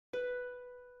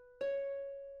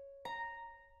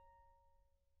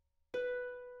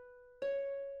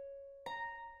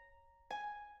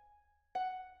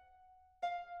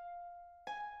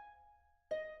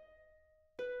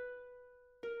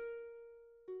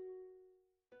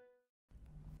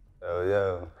Hell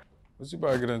yeah. What you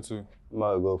about to get into? I'm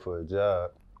about to go for a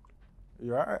job.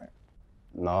 You alright?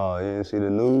 Nah, you didn't see the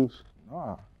news?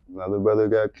 Nah. Another brother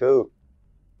got killed.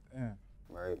 Damn.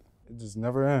 Right. It just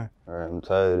never ends. Alright, I'm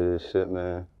tired of this shit,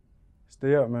 man.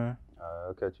 Stay up, man. Alright,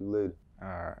 I'll catch you later.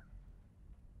 Alright.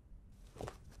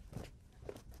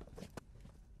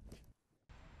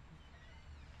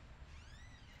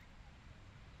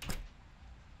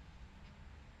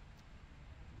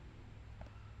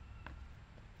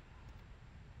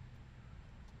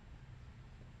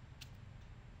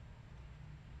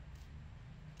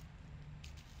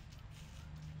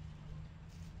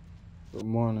 Good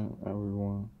morning,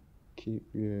 everyone. Keep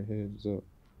your heads up.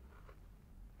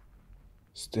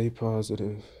 Stay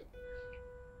positive.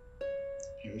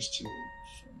 Here's to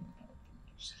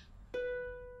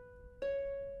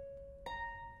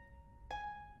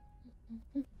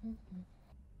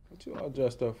What you all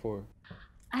dressed up for?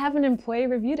 I have an employee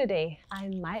review today. I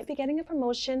might be getting a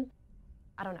promotion.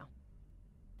 I don't know.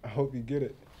 I hope you get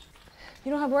it.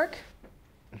 You don't have work?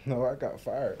 No, I got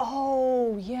fired.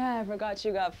 Oh, yeah, I forgot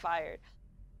you got fired.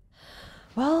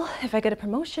 Well, if I get a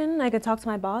promotion, I could talk to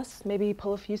my boss, maybe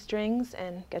pull a few strings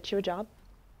and get you a job.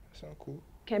 That sounds cool.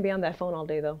 Can't be on that phone all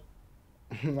day, though.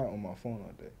 I'm not on my phone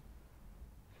all day.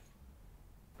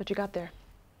 What you got there?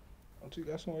 Don't you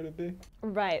got somewhere to be?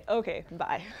 Right, okay,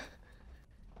 bye.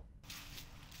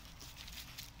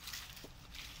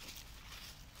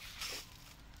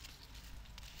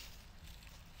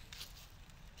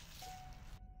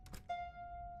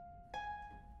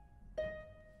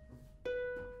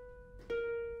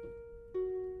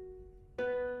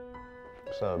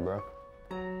 What's up, bro?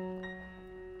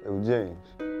 Yo, James.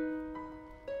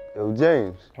 Yo,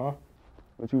 James. Huh?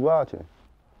 What you watching?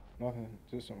 Nothing,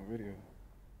 just some video.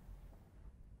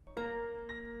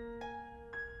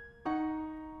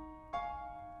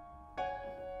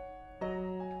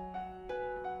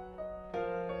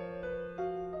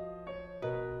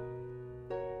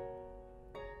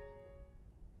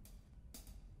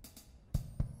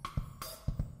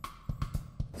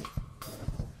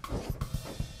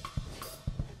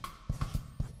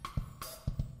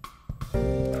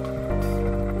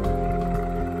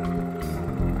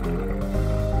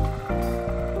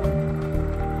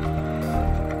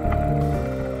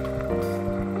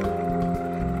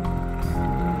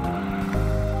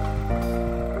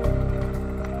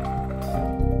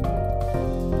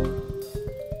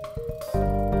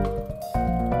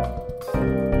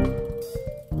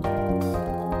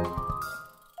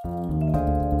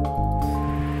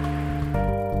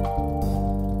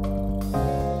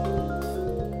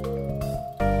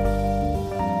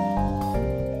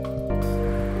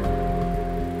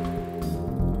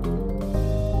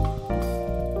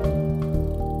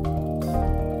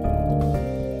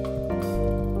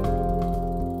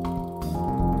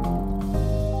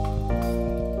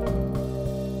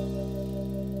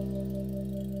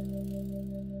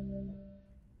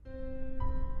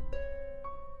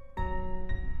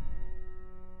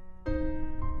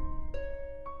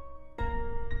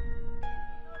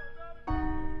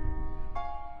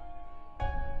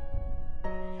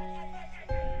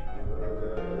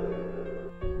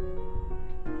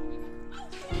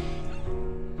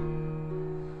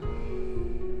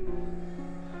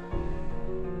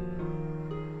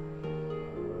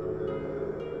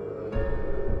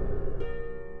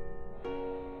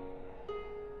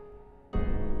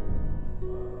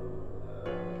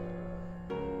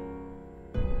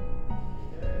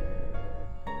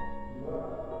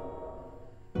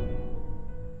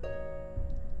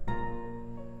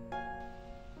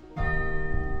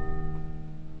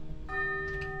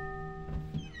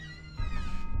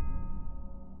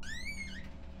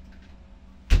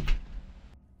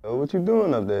 Yo, what you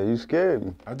doing up there? You scared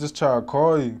me. I just tried to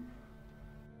call you.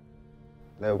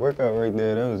 That workout right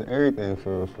there, that was everything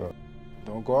for us.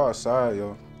 Don't go outside,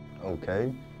 yo.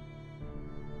 Okay.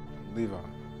 Levi,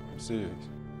 I'm serious.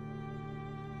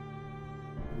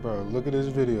 Bro, look at this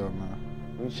video,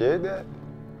 man. You shared that?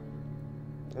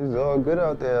 It's all good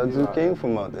out there. I just came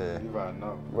from out there. Levi,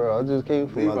 no. Bro, I just came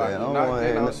from out there. I don't want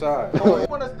to outside. Oh, you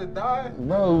want us to die?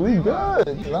 Bro, we good.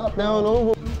 Lockdown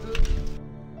over.